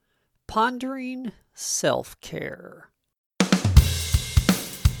Pondering Self-Care.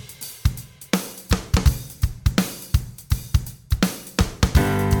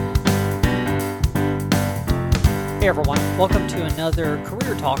 Hey everyone, welcome to another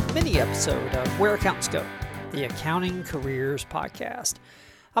Career Talk mini episode of Where Accountants Go, the Accounting Careers Podcast.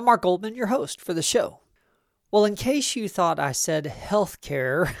 I'm Mark Goldman, your host for the show. Well, in case you thought I said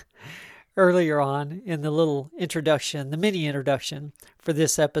healthcare earlier on in the little introduction, the mini introduction for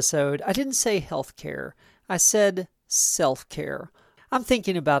this episode, I didn't say healthcare. I said self-care. I'm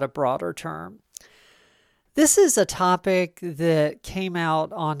thinking about a broader term. This is a topic that came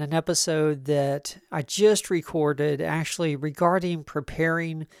out on an episode that I just recorded, actually regarding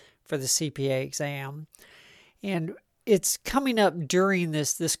preparing for the CPA exam. And it's coming up during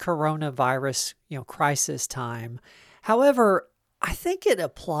this coronavirus, crisis time. However, I think it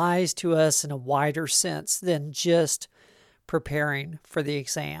applies to us in a wider sense than just preparing for the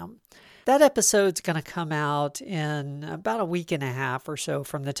exam. That episode's going to come out in about a week and a half or so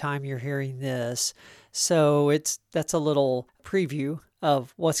from the time you're hearing this. So that's a little preview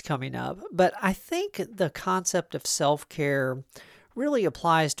of what's coming up. But I think the concept of self-care really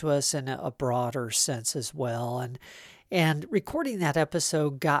applies to us in a broader sense as well. And recording that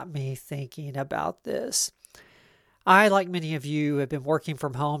episode got me thinking about this. I, like many of you, have been working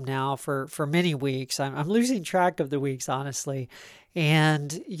from home now for many weeks. I'm losing track of the weeks, honestly.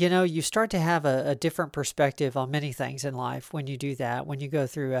 And, you start to have a different perspective on many things in life when you do that, when you go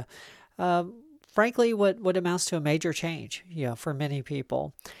through frankly, what amounts to a major change, for many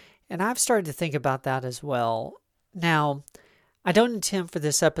people. And I've started to think about that as well. Now, I don't intend for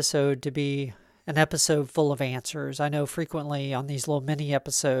this episode to be an episode full of answers. I know frequently on these little mini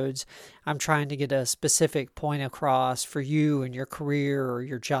episodes, I'm trying to get a specific point across for you and your career or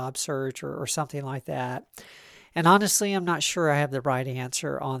your job search or something like that. And honestly, I'm not sure I have the right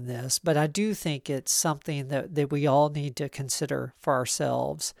answer on this, but I do think it's something that we all need to consider for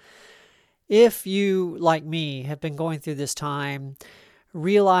ourselves. If you, like me, have been going through this time,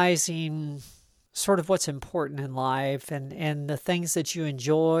 realizing sort of what's important in life and the things that you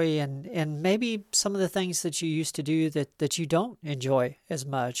enjoy and maybe some of the things that you used to do that you don't enjoy as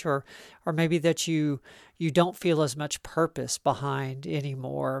much or maybe that you don't feel as much purpose behind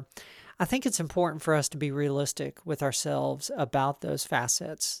anymore. I think it's important for us to be realistic with ourselves about those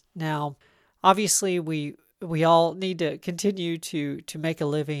facets. Now, obviously, we all need to continue to make a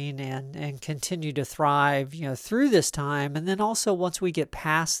living and continue to thrive, through this time. And then also once we get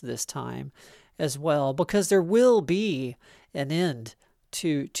past this time as well, because there will be an end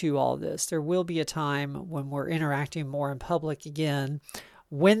to all this. There will be a time when we're interacting more in public again.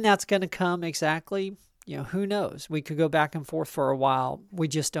 When that's going to come exactly, who knows? We could go back and forth for a while. We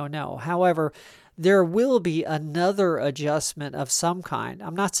just don't know. However, there will be another adjustment of some kind.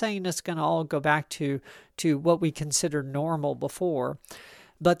 I'm not saying it's going to all go back to what we considered normal before,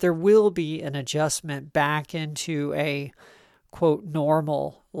 but there will be an adjustment back into a, quote,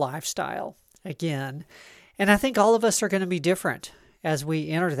 normal lifestyle again. And I think all of us are going to be different as we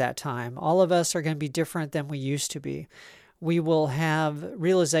enter that time. All of us are going to be different than we used to be. We will have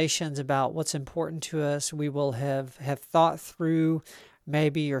realizations about what's important to us. We will have thought through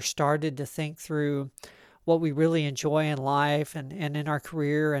maybe or started to think through what we really enjoy in life and in our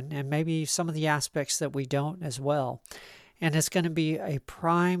career and maybe some of the aspects that we don't as well. And it's going to be a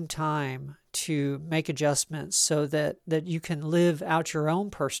prime time to make adjustments so that you can live out your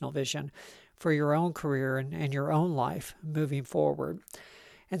own personal vision for your own career and your own life moving forward.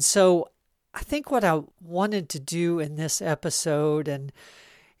 And so I think what I wanted to do in this episode,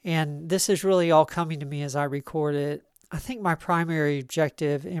 and this is really all coming to me as I record it, I think my primary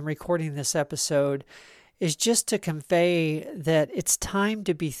objective in recording this episode is just to convey that it's time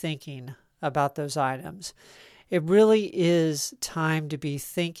to be thinking about those items. It really is time to be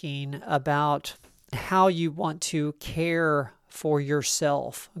thinking about how you want to care for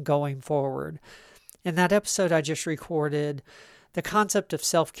yourself going forward. In that episode I just recorded, the concept of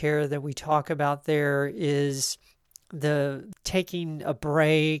self-care that we talk about there is the taking a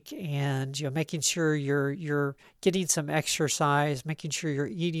break and making sure you're getting some exercise, making sure you're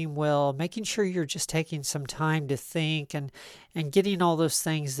eating well, making sure you're just taking some time to think and getting all those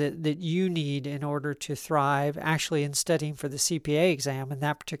things that you need in order to thrive, actually in studying for the CPA exam in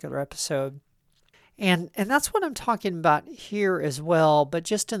that particular episode. And that's what I'm talking about here as well, but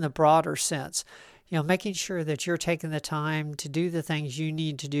just in the broader sense. Making sure that you're taking the time to do the things you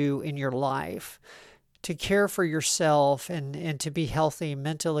need to do in your life, to care for yourself and to be healthy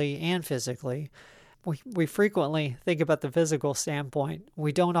mentally and physically. We frequently think about the physical standpoint.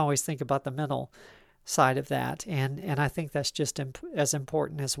 We don't always think about the mental side of that. And I think that's just as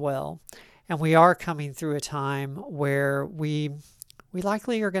important as well. And we are coming through a time where we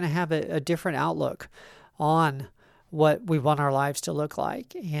likely are going to have a different outlook on what we want our lives to look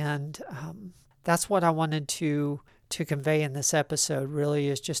like. And that's what I wanted to convey in this episode, really,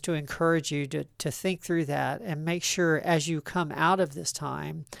 is just to encourage you to think through that and make sure as you come out of this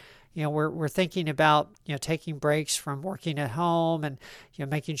time, we're thinking about, taking breaks from working at home and,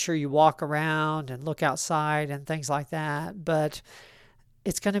 making sure you walk around and look outside and things like that. But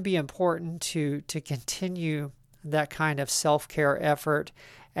it's going to be important to continue that kind of self-care effort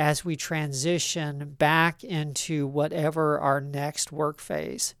as we transition back into whatever our next work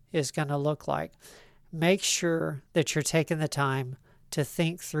phase is going to look like. Make sure that you're taking the time to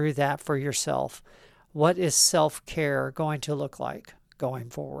think through that for yourself. What is self-care going to look like going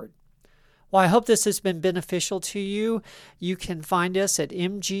forward? Well, I hope this has been beneficial to you. You can find us at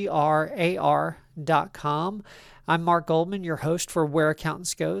mgrar.com. I'm Mark Goldman, your host for Where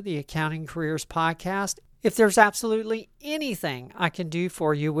Accountants Go, the Accounting Careers Podcast. If there's absolutely anything I can do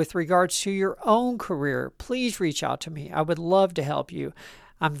for you with regards to your own career, please reach out to me. I would love to help you.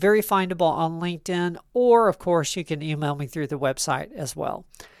 I'm very findable on LinkedIn, or of course, you can email me through the website as well.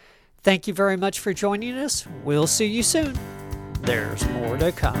 Thank you very much for joining us. We'll see you soon. There's more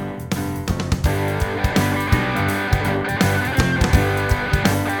to come.